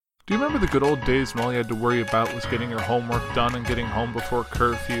Do you remember the good old days when all you had to worry about was getting your homework done and getting home before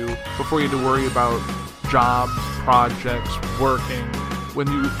curfew, before you had to worry about jobs, projects, working, when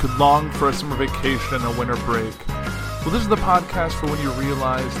you could long for a summer vacation and a winter break? Well, this is the podcast for when you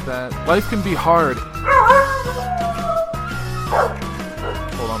realize that life can be hard.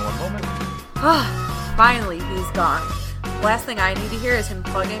 Hold on one moment. Finally, he's gone. Last thing I need to hear is him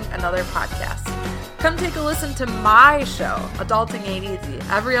plugging another podcast. Come take a listen to my show, Adulting Ain't Easy,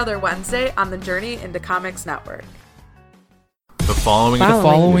 every other Wednesday on the Journey into Comics Network. The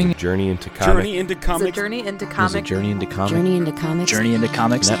following Journey into Comics. Journey into Comics. It's a Journey into Comics. Journey into Comics. Journey into Comics. Journey into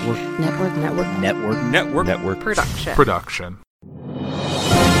Comics. Network. Production.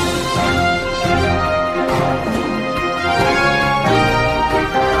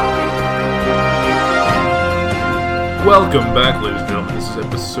 Welcome back, ladies and gentlemen. This is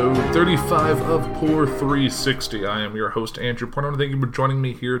episode 35 of Poor 360. I am your host, Andrew Porno, and thank you for joining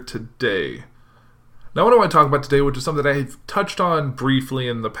me here today. Now, what I want to talk about today, which is something that I've touched on briefly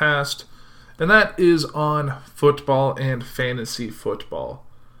in the past, and that is on football and fantasy football.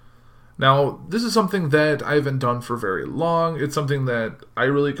 Now, this is something that I haven't done for very long. It's something that I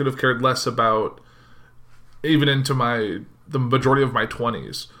really could have cared less about, even into the majority of my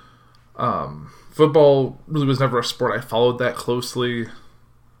 20s. Football really was never a sport I followed that closely.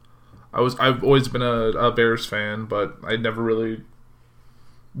 I've always been a Bears fan, but I never really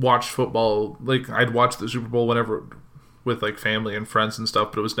watched football. Like, I'd watch the Super Bowl whenever with like family and friends and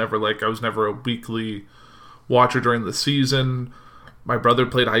stuff, but it was never like I was never a weekly watcher during the season. My brother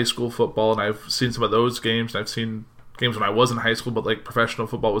played high school football, and I've seen some of those games, and I've seen games when I was in high school, but like professional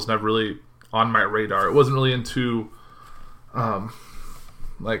football was never really on my radar. It wasn't really into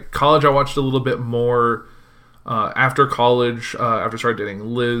like college. I watched a little bit more after college. After I started dating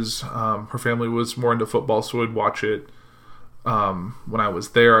Liz, her family was more into football, so I'd watch it. When I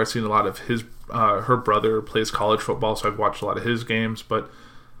was there, I've seen a lot of her brother plays college football, so I've watched a lot of his games. But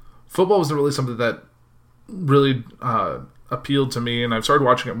football wasn't really something that really appealed to me, and I've started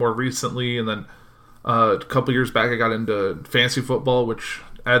watching it more recently. And then a couple years back, I got into fantasy football, which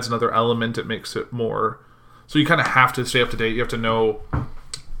adds another element. It makes it more so you kind of have to stay up to date. You have to know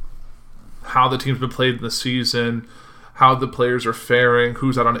how the team's been played in the season, how the players are faring,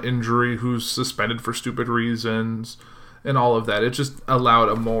 who's out on injury, who's suspended for stupid reasons, and all of that. It just allowed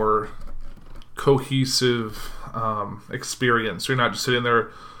a more cohesive experience. So you're not just sitting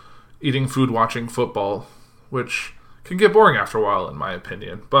there eating food, watching football, which can get boring after a while, in my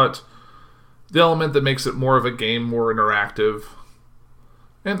opinion. But the element that makes it more of a game, more interactive,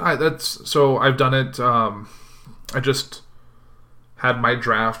 and I've done it. I just had my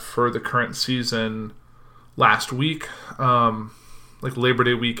draft for the current season last week, like Labor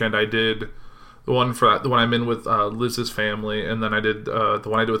Day weekend. I did the one I'm in with Liz's family, and then I did the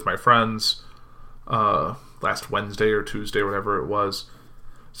one I did with my friends last Wednesday or Tuesday, whatever it was.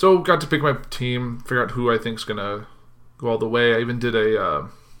 So got to pick my team, figure out who I think's gonna go all the way. I even did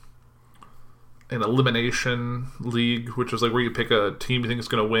an elimination league, which was like where you pick a team you think is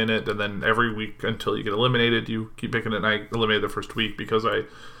going to win it, and then every week until you get eliminated, you keep picking it. And I eliminated the first week because I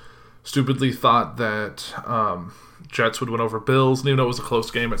stupidly thought that Jets would win over Bills, and even though it was a close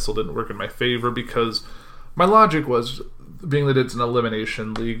game, it still didn't work in my favor because my logic was, being that it's an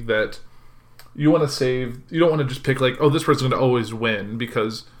elimination league, that you want to save. You don't want to just pick like, oh, this person's going to always win,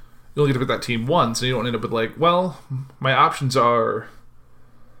 because you only get to pick that team once, and you don't end up with like, well, my options are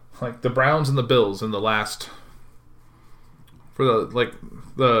like the Browns and the Bills in the last for the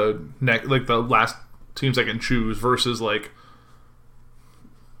last teams I can choose versus like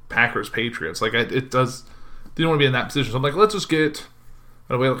Packers, Patriots. Like it does. They don't want to be in that position. So I'm like, let's just get.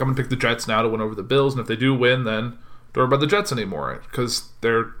 I'm gonna pick the Jets now to win over the Bills, and if they do win, then don't worry about the Jets anymore, because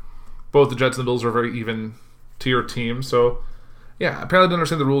both the Jets and the Bills are very even tier teams. So yeah, apparently I didn't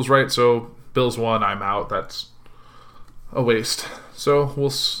understand the rules right. So Bills won, I'm out. That's a waste. So we'll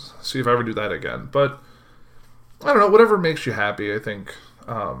see if I ever do that again. But I don't know, whatever makes you happy. I think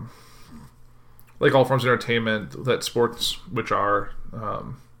like all forms of entertainment, that sports, which are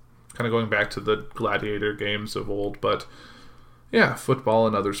kind of going back to the gladiator games of old, but yeah, football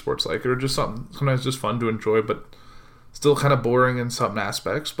and other sports like it are just sometimes just fun to enjoy, but still kind of boring in some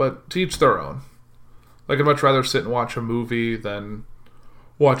aspects, but to each their own. Like, I'd much rather sit and watch a movie than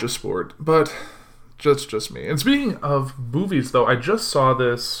watch a sport, but just me. And speaking of movies, though, I just saw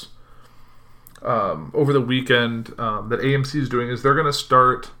this over the weekend that AMC is doing. Is they're going to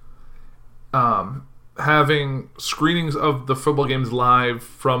start having screenings of the football games live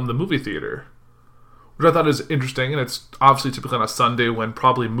from the movie theater, which I thought is interesting. And it's obviously typically on a Sunday when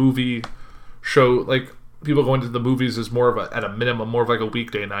probably movie show, like people going to the movies is more of at a minimum, more of like a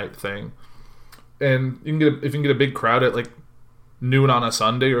weekday night thing. And if you can get a big crowd at like noon on a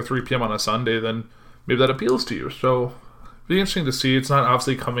Sunday or 3 p.m. on a Sunday, then maybe that appeals to you. So it'll be interesting to see. It's not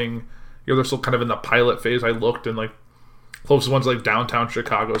obviously coming, they're still kind of in the pilot phase. I looked, and like closest one's like downtown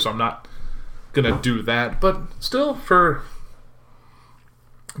Chicago, so I'm not gonna do that. But still, for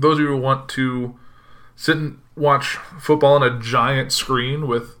those of you who want to sit and watch football on a giant screen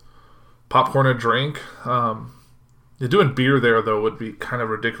with popcorn and drink, doing beer there though would be kind of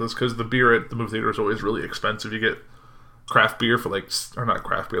ridiculous, because the beer at the movie theater is always really expensive. You get craft beer for like, or not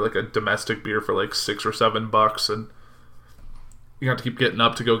craft beer, like a domestic beer for like $6 or $7, and you have to keep getting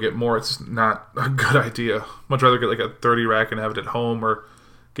up to go get more. It's not a good idea. Much rather get like a 30 rack and have it at home, or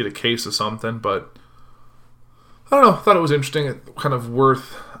get a case of something. But I don't know, thought it was interesting, kind of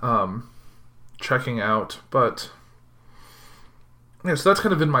worth checking out. But yeah, so that's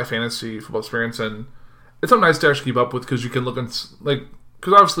kind of been my fantasy football experience, and it's something nice to actually keep up with, because you can look and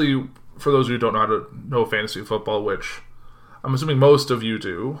because obviously for those of you who don't know how to know fantasy football, which I'm assuming most of you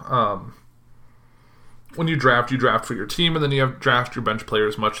do, when you draft for your team, and then you draft your bench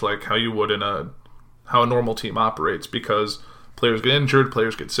players much like how you would in how a normal team operates, because players get injured,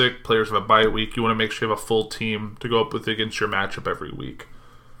 players get sick, players have a bye week. You want to make sure you have a full team to go up with against your matchup every week.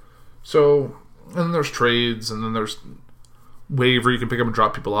 So, and then there's trades, and then there's waiver, you can pick up and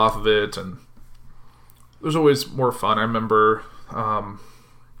drop people off of it, and there's always more fun. I remember I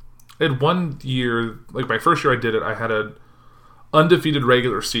had one year, like my first year I did it, I had an undefeated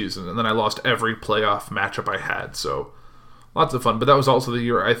regular season, and then I lost every playoff matchup I had, so lots of fun. But that was also the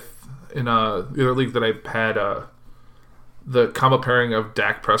year in the other league that I had the combo pairing of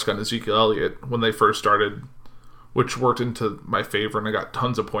Dak Prescott and Ezekiel Elliott when they first started, which worked into my favor, and I got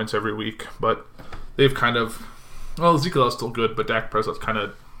tons of points every week. But they've kind of, well, Ezekiel is still good, but Dak Prescott's kind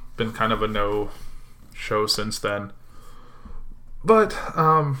of been kind of a no-show since then. But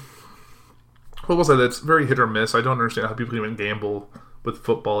what was that? It's very hit or miss. I don't understand how people even gamble with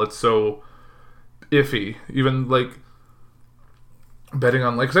football. It's so iffy. Even like betting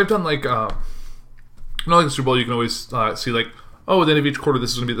on, like, because I've done like like the Super Bowl, you can always see like, oh, at the end of each quarter,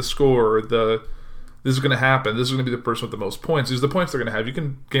 this is going to be the score, or this is going to happen, this is going to be the person with the most points, these are the points they're going to have. You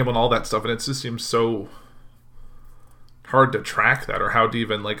can gamble on all that stuff, and it just seems so hard to track that, or how to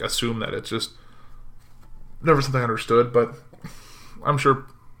even like assume that. It's just never something I understood. But I'm sure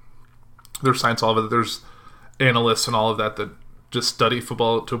there's science all of it. There's analysts and all of that just study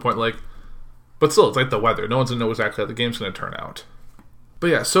football to a point, like, but still, it's like the weather. No one's going to know exactly how the game's going to turn out. But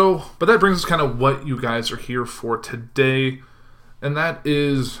yeah, but that brings us kind of what you guys are here for today, and that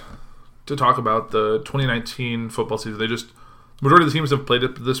is to talk about the 2019 football season. The majority of the teams have played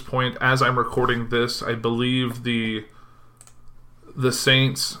up to this point. As I'm recording this, I believe the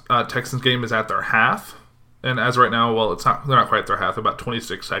Saints Texans game is at their half. And as right now, well, they're not quite at their half, about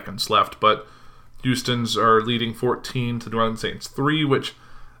 26 seconds left, but Houston's are leading 14 to the New Orleans Saints 3, which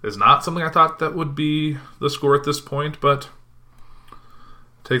is not something I thought that would be the score at this point, but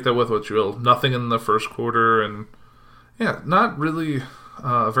take that with what you will. Nothing in the first quarter, and yeah, not really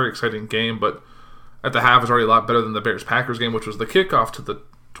a very exciting game, but at the half is already a lot better than the Bears-Packers game, which was the kickoff to the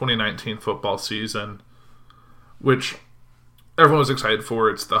 2019 football season, which everyone was excited for.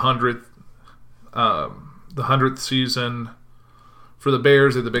 It's the 100th season for the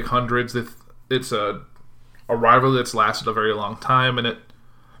Bears. They're the big hundreds. It's a rivalry that's lasted a very long time, and it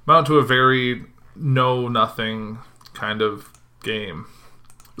amounted to a very know-nothing kind of game.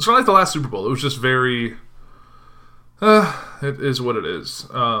 It's kind of like the last Super Bowl. It was just very, it is what it is.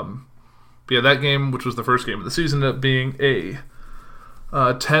 But yeah, that game, which was the first game of the season, ended up being a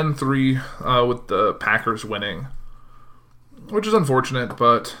 10-3 with the Packers winning, which is unfortunate,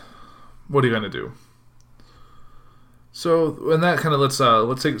 but what are you going to do? So, and that kind of let's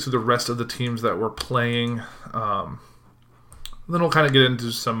take it to the rest of the teams that we're playing. Then we'll kind of get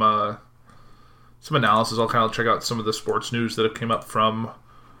into some analysis. I'll kind of check out some of the sports news that came up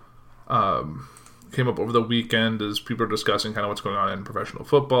over the weekend as people are discussing kind of what's going on in professional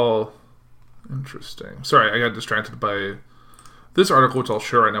football. Interesting. Sorry, I got distracted by this article, which I'll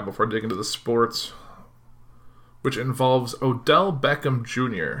share right now before I dig into the sports, which involves Odell Beckham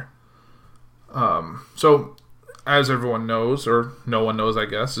Jr. So, as everyone knows, or no one knows, I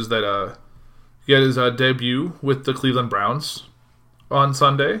guess, is that he had his debut with the Cleveland Browns on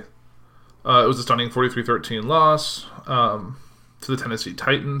Sunday. It was a stunning 43-13 loss to the Tennessee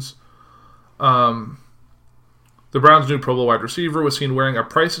Titans. The Browns' new Pro Bowl wide receiver was seen wearing a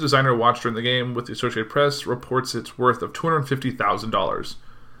Price designer watch during the game, with the Associated Press reports it's worth of $250,000.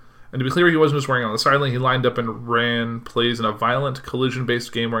 And to be clear, he wasn't just wearing it on the sideline. He lined up and ran plays in a violent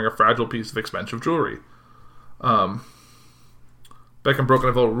collision-based game wearing a fragile piece of expensive jewelry. Beckham broke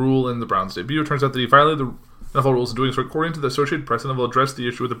an NFL rule in the Browns' debut. It turns out that he violated the NFL rules in doing so. According to the Associated Press, NFL addressed the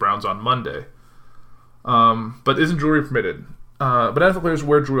issue with the Browns on Monday. But isn't jewelry permitted? But NFL players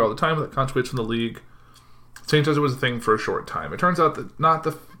wear jewelry all the time without consequence from the league. Saint says it was a thing for a short time. It turns out that not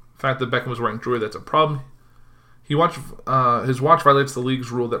the fact that Beckham was wearing jewelry that's a problem. His watch violates the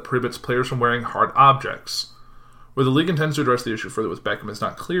league's rule that prohibits players from wearing hard objects. Where the league intends to address the issue further with Beckham is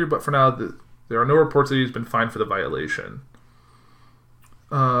not clear, but for now, there are no reports that he's been fined for the violation.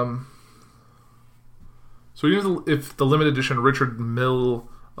 So even if the limited edition Richard Mille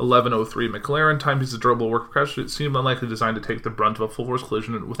 1103 McLaren timepiece is a durable work of crash, it seemed unlikely designed to take the brunt of a full-force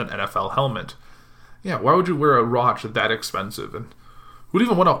collision with an NFL helmet. Yeah, why would you wear a watch that expensive? And who'd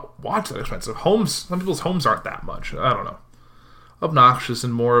even want to watch that expensive? Some people's homes aren't that much. I don't know. Obnoxious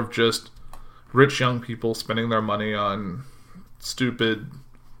and more of just rich young people spending their money on stupid,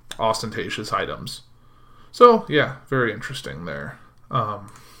 ostentatious items. So, yeah, very interesting there.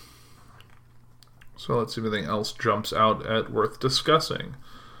 So let's see if anything else jumps out at worth discussing.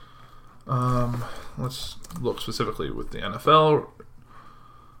 Let's look specifically with the NFL.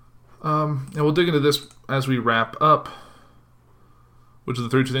 And we'll dig into this as we wrap up, which are the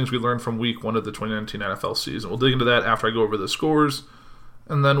 32 things we learned from week 1 of the 2019 NFL season. We'll dig into that after I go over the scores,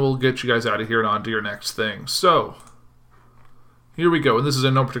 and then we'll get you guys out of here and on to your next thing. So, here we go. And this is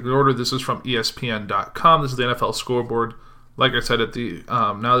in no particular order. This is from ESPN.com. This is the NFL scoreboard. Like I said, at the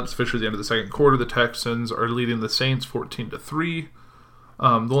now that it's officially the end of the second quarter, the Texans are leading the Saints 14-3. The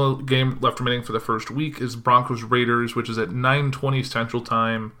only game left remaining for the first week is Broncos-Raiders, which is at 9:20 Central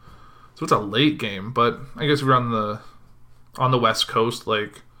Time. So it's a late game, but I guess if you're on the West Coast,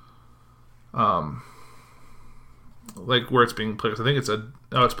 like where it's being played, I think it's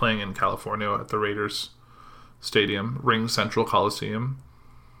playing in California at the Raiders Stadium, Ring Central Coliseum,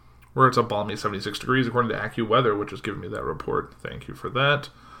 where it's a balmy 76 degrees according to AccuWeather, which has given me that report. Thank you for that.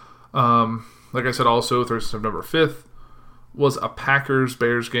 Like I said, also Thursday, September 5th was a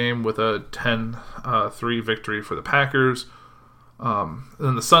Packers-Bears game with a 10-3 victory for the Packers. And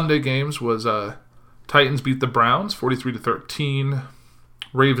then the Sunday games was Titans beat the Browns 43-13.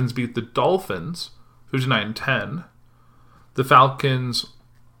 Ravens beat the Dolphins 59-10. The Falcons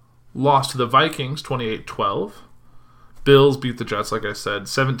lost to the Vikings 28-12. Bills beat the Jets, like I said,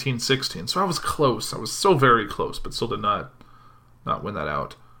 17-16. So I was close. I was so very close, but still did not win that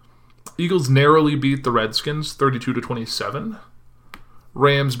out. Eagles narrowly beat the Redskins 32-27.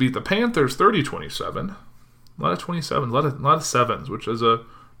 Rams beat the Panthers 30-27. A lot of 27, a lot of sevens, which as a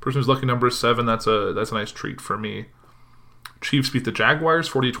person whose lucky number is 7, that's a nice treat for me. Chiefs beat the Jaguars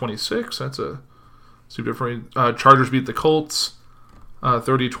 40-26. That's a super for me. Chargers beat the Colts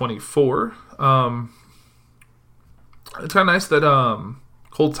 30-24. It's kind of nice that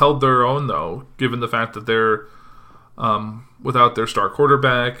Colts held their own, though, given the fact that they're without their star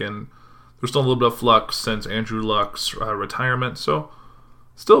quarterback, and there's still a little bit of flux since Andrew Luck's retirement. So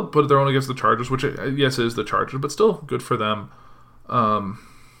still put their own against the Chargers, which, yes, is the Chargers, but still good for them.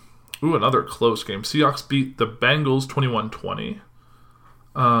 Another close game. Seahawks beat the Bengals 21-20.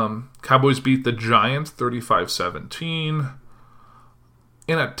 Cowboys beat the Giants 35-17.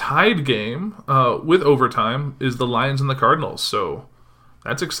 In a tied game with overtime is the Lions and the Cardinals. So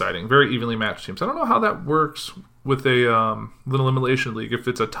that's exciting. Very evenly matched teams. I don't know how that works with a little elimination league. If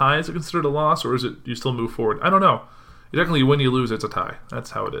it's a tie, is it considered a loss, or is it you still move forward? I don't know. Technically, you win, you lose, it's a tie.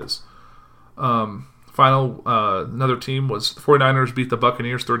 That's how it is. Another team was the 49ers beat the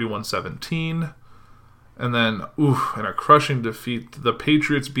Buccaneers 31-17. And then, in a crushing defeat, the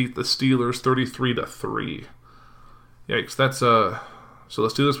Patriots beat the Steelers 33-3. Yikes, that's so the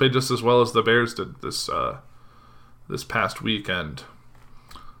Steelers played just as well as the Bears did this past weekend.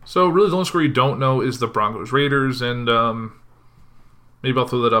 So really the only score you don't know is the Broncos-Raiders, and maybe I'll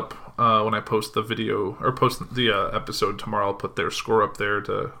throw that up when I post the video, or post the episode tomorrow. I'll put their score up there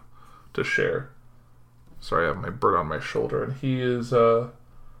to share. Sorry, I have my bird on my shoulder, and he is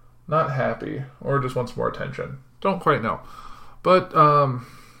not happy, or just wants more attention. Don't quite know. But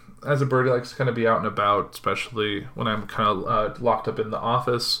as a bird, he likes to kind of be out and about, especially when I'm kind of locked up in the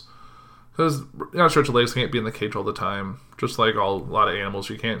office. Because stretch of legs can't be in the cage all the time. Just like a lot of animals,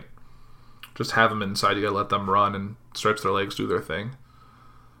 you can't just have them inside. You gotta let them run and stretch their legs, do their thing.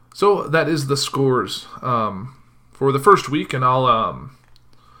 So that is the scores for the first week, and I'll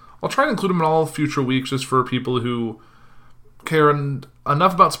try and include them in all future weeks, just for people who care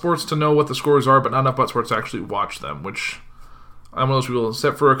enough about sports to know what the scores are, but not enough about sports to actually watch them. Which I'm one of those people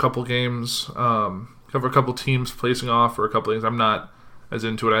set for a couple games, cover a couple teams placing off, or a couple things. I'm not as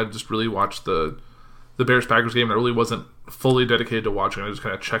into it. I just really watch the the Bears-Packers game. I really wasn't fully dedicated to watching. I just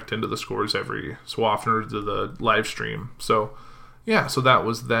kind of checked into the scores every so often or to the live stream. So, yeah, so that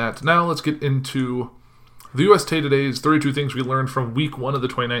was that. Now let's get into the USA Today's 32 Things We Learned from Week 1 of the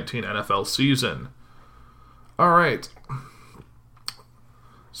 2019 NFL season. All right.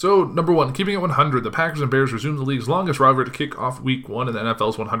 So, number 1, keeping it 100, the Packers and Bears resumed the league's longest rivalry to kick off Week 1 in the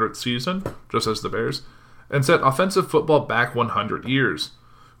NFL's 100th season, just as the Bears, and set offensive football back 100 years.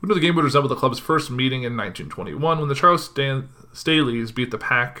 Who knew the game would resemble the club's first meeting in 1921 when the Charles Staleys beat the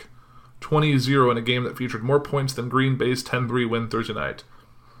Pack 20-0 in a game that featured more points than Green Bay's 10-3 win Thursday night.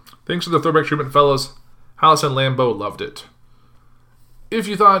 Thanks to the throwback treatment, fellas, Hallis and Lambeau loved it. If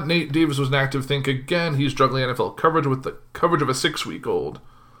you thought Nate Davis was inactive, think again. He's juggling NFL coverage with the coverage of a 6-week-old.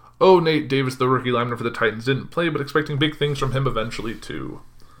 Oh, Nate Davis, the rookie lineman for the Titans, didn't play, but expecting big things from him eventually, too.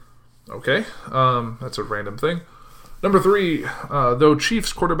 Okay, that's a random thing. Number 3, though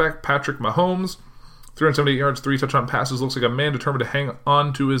Chiefs quarterback Patrick Mahomes, 378 yards, 3 touchdown passes, looks like a man determined to hang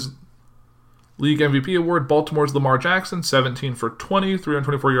on to his league MVP award. Baltimore's Lamar Jackson, 17 for 20,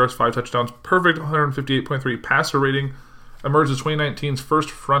 324 yards, 5 touchdowns, perfect 158.3 passer rating, emerged as 2019's first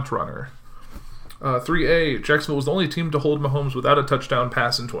frontrunner. 3A, Jacksonville was the only team to hold Mahomes without a touchdown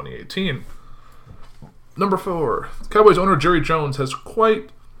pass in 2018. Number 4, Cowboys owner Jerry Jones has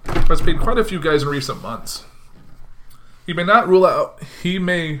paid quite a few guys in recent months. He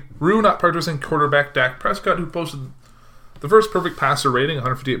may rule out purchasing quarterback Dak Prescott, who posted the first perfect passer rating,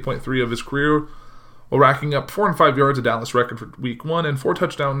 158.3 of his career, while racking up 4 and 5 yards, a Dallas record for Week 1, and 4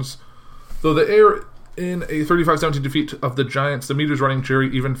 touchdowns. Though the air in a 35-17 defeat of the Giants, the meter's running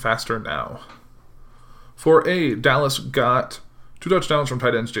Jerry even faster now. 4A, Dallas got 2 touchdowns from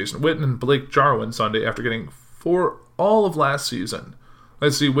tight ends Jason Witten and Blake Jarwin Sunday after getting 4 all of last season.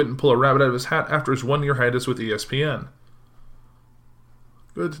 Let's see Witten pull a rabbit out of his hat after his 1-year hiatus with ESPN.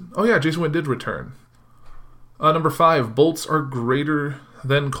 Good. Oh yeah, Jason Witten did return. Number 5, Bolts are greater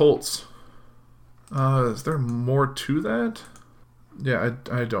than Colts. Is there more to that? Yeah,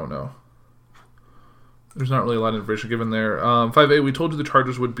 I don't know. There's not really a lot of information given there. 5A, we told you the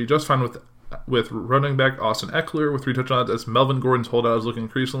Chargers would be just fine with running back Austin Eckler with 3 touchdowns as Melvin Gordon's holdout is looking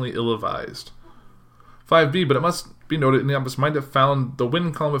increasingly ill-advised. 5B, but it must be noted Indianapolis might have found the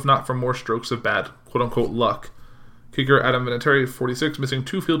win column if not for more strokes of bad, quote-unquote, luck. Kicker Adam Vinatieri, 46, missing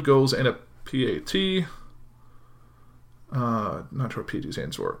 2 field goals and a PAT. Not sure what PAT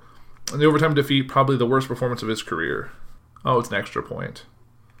stands for. And the overtime defeat, probably the worst performance of his career. Oh, it's an extra point.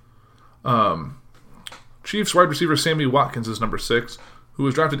 Chiefs wide receiver Sammy Watkins is number 6, who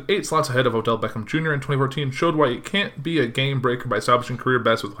was drafted 8 slots ahead of Odell Beckham Jr. in 2014, showed why he can't be a game breaker by establishing career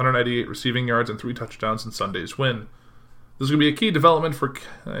best with 198 receiving yards and 3 touchdowns in Sunday's win. This is going to be a key development for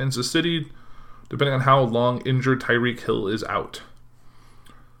Kansas City, depending on how long injured Tyreek Hill is out.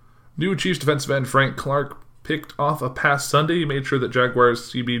 New Chiefs defensive end Frank Clark picked off a pass Sunday. He made sure that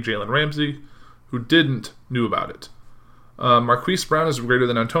Jaguars CB Jalen Ramsey, who didn't, knew about it. Marquise Brown is greater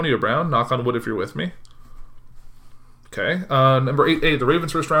than Antonio Brown. Knock on wood if you're with me. Okay. Number 8A, the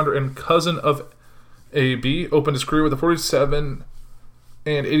Ravens first rounder and cousin of AB, opened his career with a 47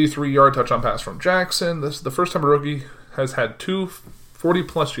 and 83-yard touchdown pass from Jackson. This is the first time a rookie has had 2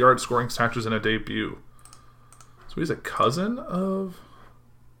 40-plus yard scoring snatches in a debut. So he's a cousin of...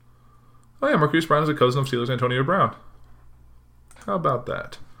 Oh yeah, Marquise Brown is a cousin of Steelers Antonio Brown. How about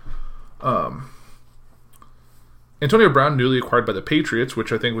that? Antonio Brown, newly acquired by the Patriots,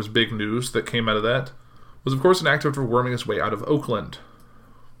 which I think was big news that came out of that, was of course inactive for worming his way out of Oakland.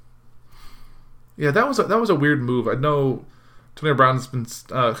 Yeah, that was a weird move. I know Antonio Brown's been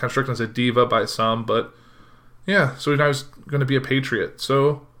kind of stricken as a diva by some, but yeah, so now he's going to be a Patriot.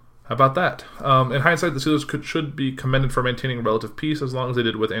 So how about that? In hindsight, the Steelers should be commended for maintaining relative peace as long as they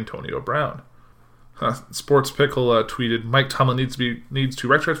did with Antonio Brown. Sports Pickle tweeted, Mike Tomlin needs to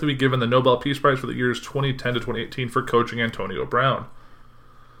retroactively be given the Nobel Peace Prize for the years 2010 to 2018 for coaching Antonio Brown.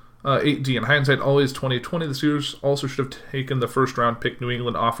 8D, in hindsight, always 2020, the Steelers also should have taken the first-round pick New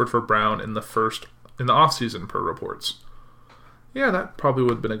England offered for Brown in the offseason, per reports. Yeah, that probably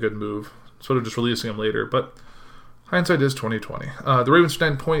would have been a good move, sort of just releasing him later, but hindsight is 2020. The Ravens'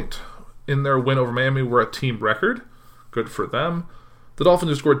 9-point in their win over Miami were a team record. Good for them. The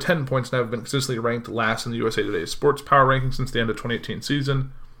Dolphins, who scored 10 points, now have been consistently ranked last in the USA Today Sports Power Ranking since the end of 2018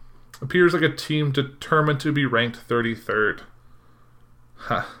 season. Appears like a team determined to be ranked 33rd.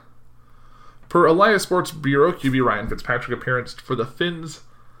 Huh. Per Elias Sports Bureau, QB Ryan Fitzpatrick appearance for the Finns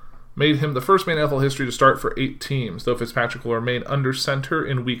made him the first man in NFL history to start for 8 teams. Though Fitzpatrick will remain under center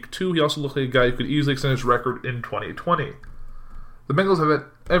in Week 2, he also looked like a guy who could easily extend his record in 2020. The Bengals have had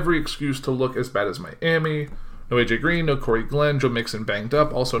every excuse to look as bad as Miami. No A.J. Green, no Corey Glenn, Joe Mixon banged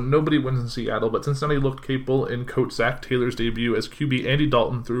up. Also, nobody wins in Seattle, but Cincinnati looked capable in coach Zach Taylor's debut as QB Andy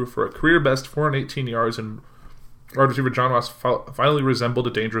Dalton threw for a career-best 418 yards, and wide receiver John Ross finally resembled a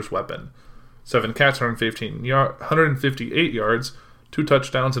dangerous weapon. 7 catches, 158 yards, 2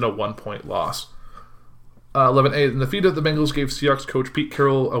 touchdowns, and a 1-point loss. 11A, in the feat of the Bengals gave Seahawks coach Pete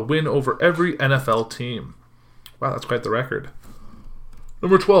Carroll a win over every NFL team. Wow, that's quite the record.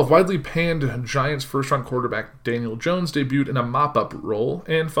 Number 12, widely panned Giants first-round quarterback Daniel Jones debuted in a mop-up role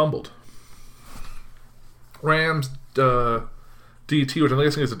and fumbled. Rams DT, which I'm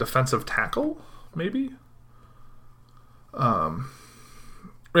guessing is a defensive tackle, maybe? Rams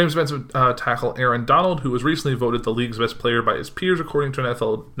defensive tackle Aaron Donald, who was recently voted the league's best player by his peers according to an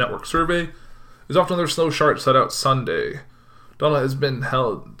NFL Network survey, is off to another slow start set out Sunday. Donald has been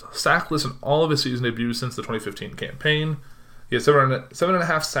held sackless in all of his season debuts since the 2015 campaign. He has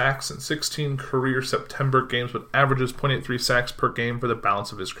 7.5 sacks in 16 career September games, but averages 0.83 sacks per game for the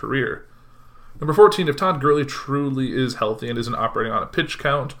balance of his career. Number 14, if Todd Gurley truly is healthy and isn't operating on a pitch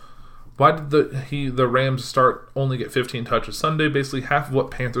count, why did the Rams start only get 15 touches Sunday? Basically half of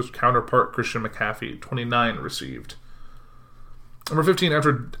what Panthers counterpart Christian McCaffrey, 29, received. Number 15,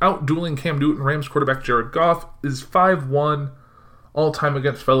 after out-dueling Cam Newton, Rams quarterback Jared Goff is 5-1 all-time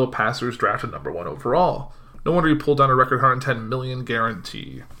against fellow passers, drafted number 1 overall. No wonder he pulled down a record $110 million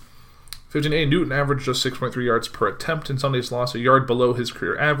guarantee. 15A, Newton averaged just 6.3 yards per attempt in Sunday's loss, a yard below his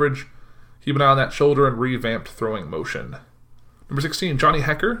career average. Keep an eye on that shoulder and revamped throwing motion. Number 16, Johnny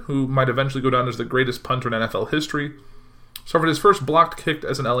Hekker, who might eventually go down as the greatest punter in NFL history, suffered his first blocked kick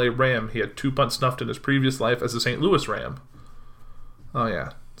as an LA Ram. He had 2 punts snuffed in his previous life as a St. Louis Ram. Oh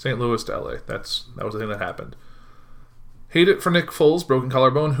yeah, St. Louis to LA. That was the thing that happened. Hate it for Nick Foles, broken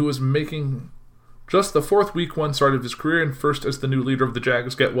collarbone, who was making just the 4th Week 1 start of his career and first as the new leader of the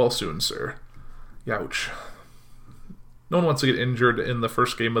Jags. Get well soon, sir. Youch. No one wants to get injured in the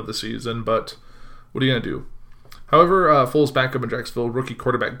first game of the season, but what are you going to do? However, Foles' backup in Jacksonville, rookie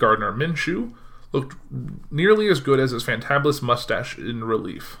quarterback Gardner Minshew, looked nearly as good as his fantabulous mustache in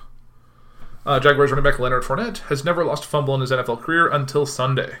relief. Jaguars running back Leonard Fournette has never lost a fumble in his NFL career until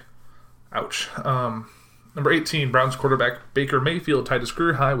Sunday. Ouch. Number 18, Browns quarterback Baker Mayfield tied his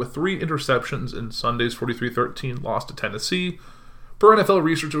career high with 3 interceptions in Sunday's 43-13 loss to Tennessee. Per NFL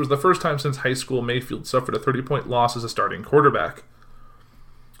research, it was the first time since high school Mayfield suffered a 30-point loss as a starting quarterback.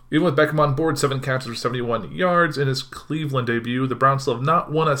 Even with Beckham on board, 7 catches for 71 yards in his Cleveland debut, the Browns still have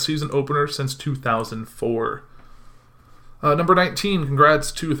not won a season opener since 2004. Number 19,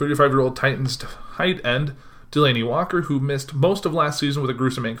 congrats to 35-year-old Titans tight end Delanie Walker, who missed most of last season with a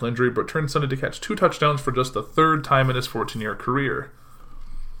gruesome ankle injury, but returned Sunday to catch 2 touchdowns for just the 3rd time in his 14-year career.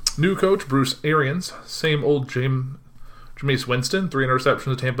 New coach Bruce Arians, same old Jameis Winston, 3 interceptions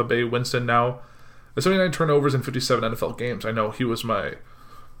to Tampa Bay. Winston now has 79 turnovers in 57 NFL games. I know he was my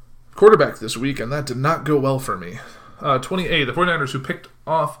quarterback this week, and that did not go well for me. 28, the 49ers, who picked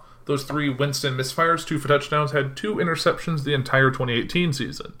off those 3 Winston misfires, 2 for touchdowns, had 2 interceptions the entire 2018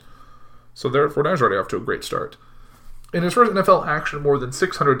 season. So their 49ers are already off to a great start. In his first NFL action in more than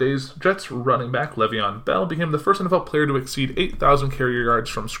 600 days, Jets running back Le'Veon Bell became the first NFL player to exceed 8,000 carrier yards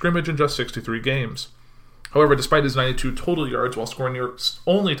from scrimmage in just 63 games. However, despite his 92 total yards while scoring New York's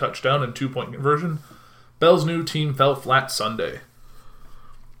only touchdown and 2-point conversion, Bell's new team fell flat Sunday.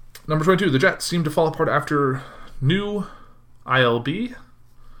 Number 22, the Jets seemed to fall apart after new ILB.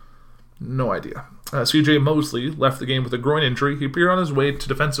 No idea. C.J. Mosley left the game with a groin injury. He appeared on his way to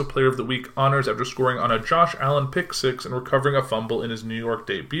Defensive Player of the Week honors after scoring on a Josh Allen pick 6 and recovering a fumble in his New York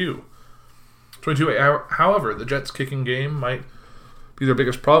debut. 22. However, the Jets' kicking game might be their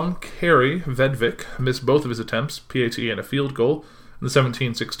biggest problem. Kerry Vedvik missed both of his attempts, PAT and a field goal, in the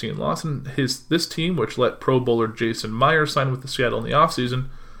 17-16 loss. And this team, which let Pro Bowler Jason Meyer sign with the Seattle in the offseason,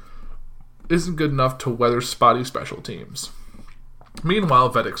 isn't good enough to weather spotty special teams.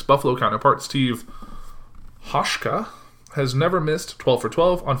 Meanwhile, Vedek's Buffalo counterpart, Steve Hauschka, has never missed 12 for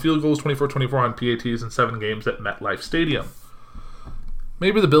 12 on field goals, 24-24 on PATs in 7 games at MetLife Stadium.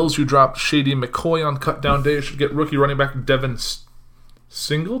 Maybe the Bills, who dropped Shady McCoy on cutdown day, should get rookie running back Devin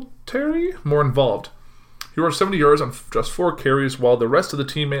Singletary more involved. He rushed 70 yards on just 4 carries, while the rest of the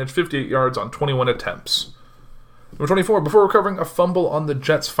team managed 58 yards on 21 attempts. Number 24, before recovering a fumble on the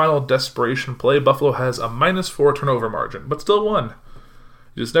Jets' final desperation play, Buffalo has a -4 turnover margin, but still won.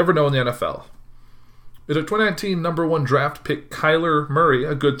 You just never know in the NFL. It took 2019 number 1 draft pick Kyler Murray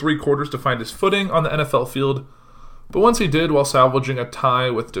a good 3 quarters to find his footing on the NFL field, but once he did, while salvaging a tie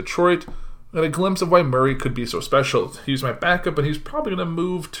with Detroit, I got a glimpse of why Murray could be so special. He's my backup, and he's probably going to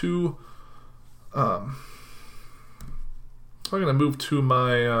move to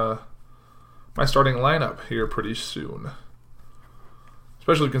my my starting lineup here pretty soon.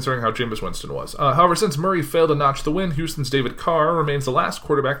 Especially considering how Jameis Winston was. However, since Murray failed to notch the win, Houston's David Carr remains the last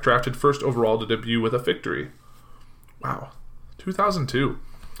quarterback drafted first overall to debut with a victory. Wow. 2002.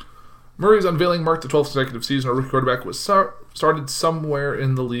 Murray's unveiling marked the 12th consecutive season a rookie quarterback was started somewhere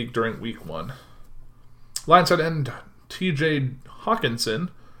in the league during Week 1. Lions tight end T.J. Hawkinson,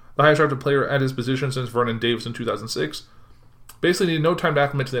 the highest drafted player at his position since Vernon Davis in 2006, basically needed no time to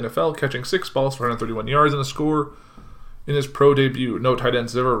acclimate to the NFL, catching 6 balls for 131 yards and a score in his pro debut. No tight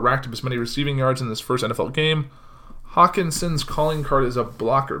ends ever racked up as many receiving yards in his first NFL game. Hawkinson's calling card is a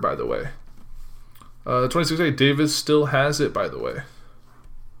blocker, by the way. 26A, Davis still has it, by the way.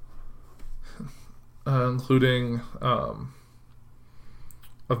 Including a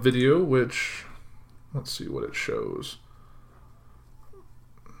video, which, let's see what it shows.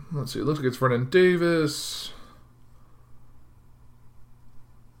 Let's see, it looks like it's Vernon Davis.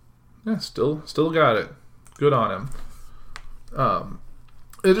 Yeah, still got it. Good on him.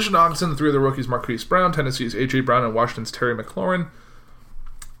 In addition to Hawkinson, the 3 other rookies, Marquise Brown, Tennessee's A.J. Brown, and Washington's Terry McLaurin,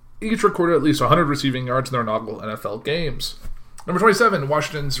 each recorded at least 100 receiving yards in their inaugural NFL games. Number 27,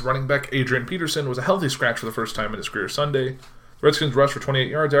 Washington's running back Adrian Peterson was a healthy scratch for the first time in his career Sunday. The Redskins rushed for 28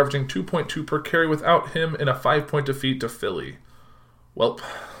 yards, averaging 2.2 per carry without him in a 5-point defeat to Philly. Welp.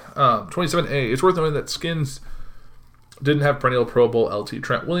 27A, it's worth noting that Skins didn't have perennial Pro Bowl LT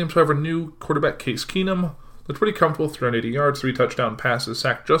Trent Williams. However, new quarterback Case Keenum looked pretty comfortable, 380 yards, 3 touchdown passes,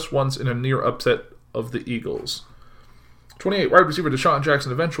 sacked just once in a near upset of the Eagles. 28, wide receiver Deshaun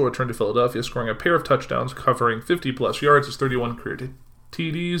Jackson eventually returned to Philadelphia, scoring a pair of touchdowns, covering 50-plus yards. His 31 career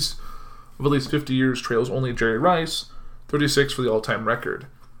TDs of at least 50 years trails only Jerry Rice, 36 for the all-time record,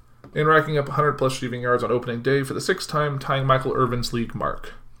 and racking up 100-plus receiving yards on opening day for the 6th time, tying Michael Irvin's league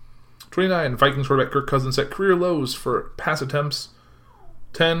mark. 29, Vikings quarterback Kirk Cousins set career lows for pass attempts,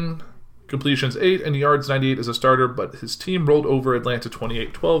 10, completions 8, and yards 98 as a starter, but his team rolled over Atlanta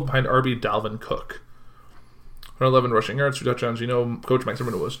 28-12 behind RB Dalvin Cook. 111 rushing yards, 2 touchdowns. You know, Coach Mike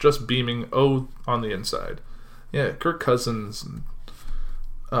Zimmerman was just beaming on the inside. Yeah, Kirk Cousins,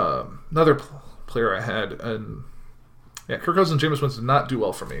 another player I had, and yeah, Kirk Cousins and Jameis Winston did not do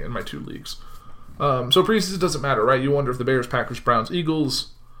well for me in my 2 leagues. So preseason doesn't matter, right? You wonder if the Bears, Packers, Browns,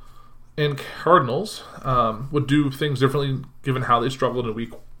 Eagles, and Cardinals would do things differently given how they struggled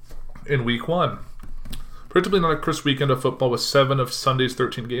in week 1. Predictably not a crisp weekend of football with 7 of Sunday's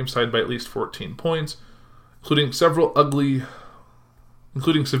 13 games tied by at least 14 points, including several severely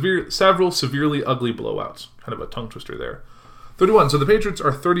ugly blowouts. Kind of a tongue twister there. 31. So the Patriots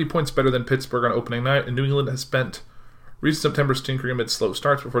are 30 points better than Pittsburgh on opening night, and New England has spent recent September tinkering amid slow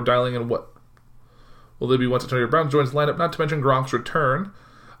starts before dialing in what will they be once Antonio Brown joins the lineup, not to mention Gronk's return.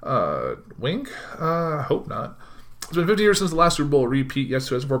 Wink? Hope not. It's been 50 years since the last Super Bowl repeat, yes,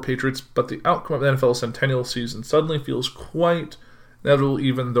 to us for Patriots, but the outcome of the NFL Centennial season suddenly feels quite inevitable,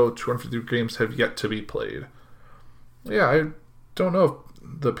 even though 253 games have yet to be played. Yeah, I don't know if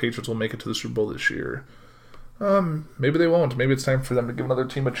the Patriots will make it to the Super Bowl this year. Maybe they won't. Maybe it's time for them to give another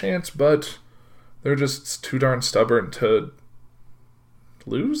team a chance, but they're just too darn stubborn to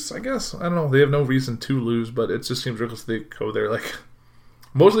lose, I guess. I don't know. They have no reason to lose, but it just seems ridiculous they go there. Like,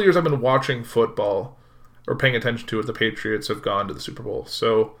 most of the years I've been watching football or paying attention to it, the Patriots have gone to the Super Bowl.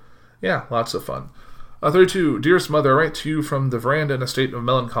 So, yeah, lots of fun. 32, dearest mother, I write to you from the veranda in a state of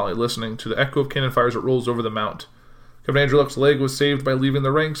melancholy, listening to the echo of cannon fires that rolls over the mount. Kevin Andrew Luck's leg was saved by leaving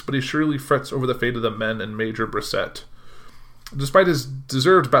the ranks, but he surely frets over the fate of the men and Major Brissett. Despite his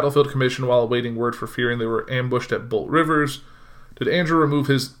deserved battlefield commission while awaiting word for fearing they were ambushed at Bolt Rivers, did Andrew remove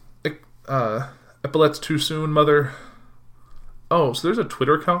his epaulets too soon, mother? Oh, so there's a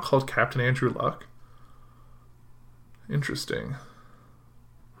Twitter account called Captain Andrew Luck? Interesting.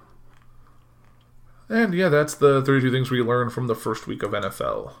 And yeah, that's the 32 things we learned from the first week of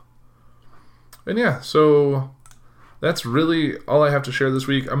NFL. And yeah, so that's really all I have to share this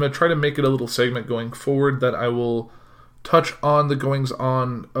week. I'm going to try to make it a little segment going forward that I will touch on the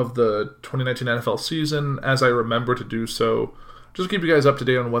goings-on of the 2019 NFL season as I remember to do so. Just keep you guys up to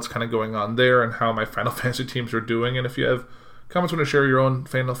date on what's kind of going on there and how my Final Fantasy teams are doing. And if you have comments, want to share your own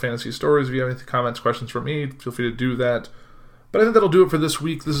Final Fantasy stories, if you have any comments, questions for me, feel free to do that. But I think that'll do it for this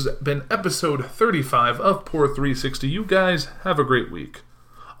week. This has been episode 35 of Poor 360. You guys have a great week.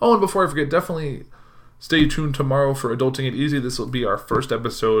 Oh, and before I forget, definitely stay tuned tomorrow for Adulting It Easy. This will be our first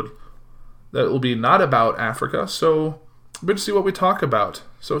episode that will be not about Africa, so good to see what we talk about.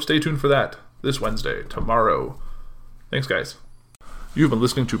 So stay tuned for that this Wednesday, tomorrow. Thanks, guys. You've been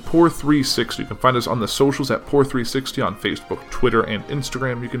listening to Pour 360. You can find us on the socials at Pour 360 on Facebook, Twitter, and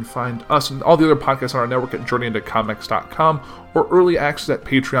Instagram. You can find us and all the other podcasts on our network at JourneyIntoComics.com or early access at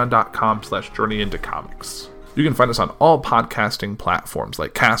Patreon.com/JourneyIntoComics. You can find us on all podcasting platforms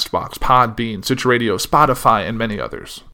like CastBox, Podbean, Stitcher Radio, Spotify, and many others.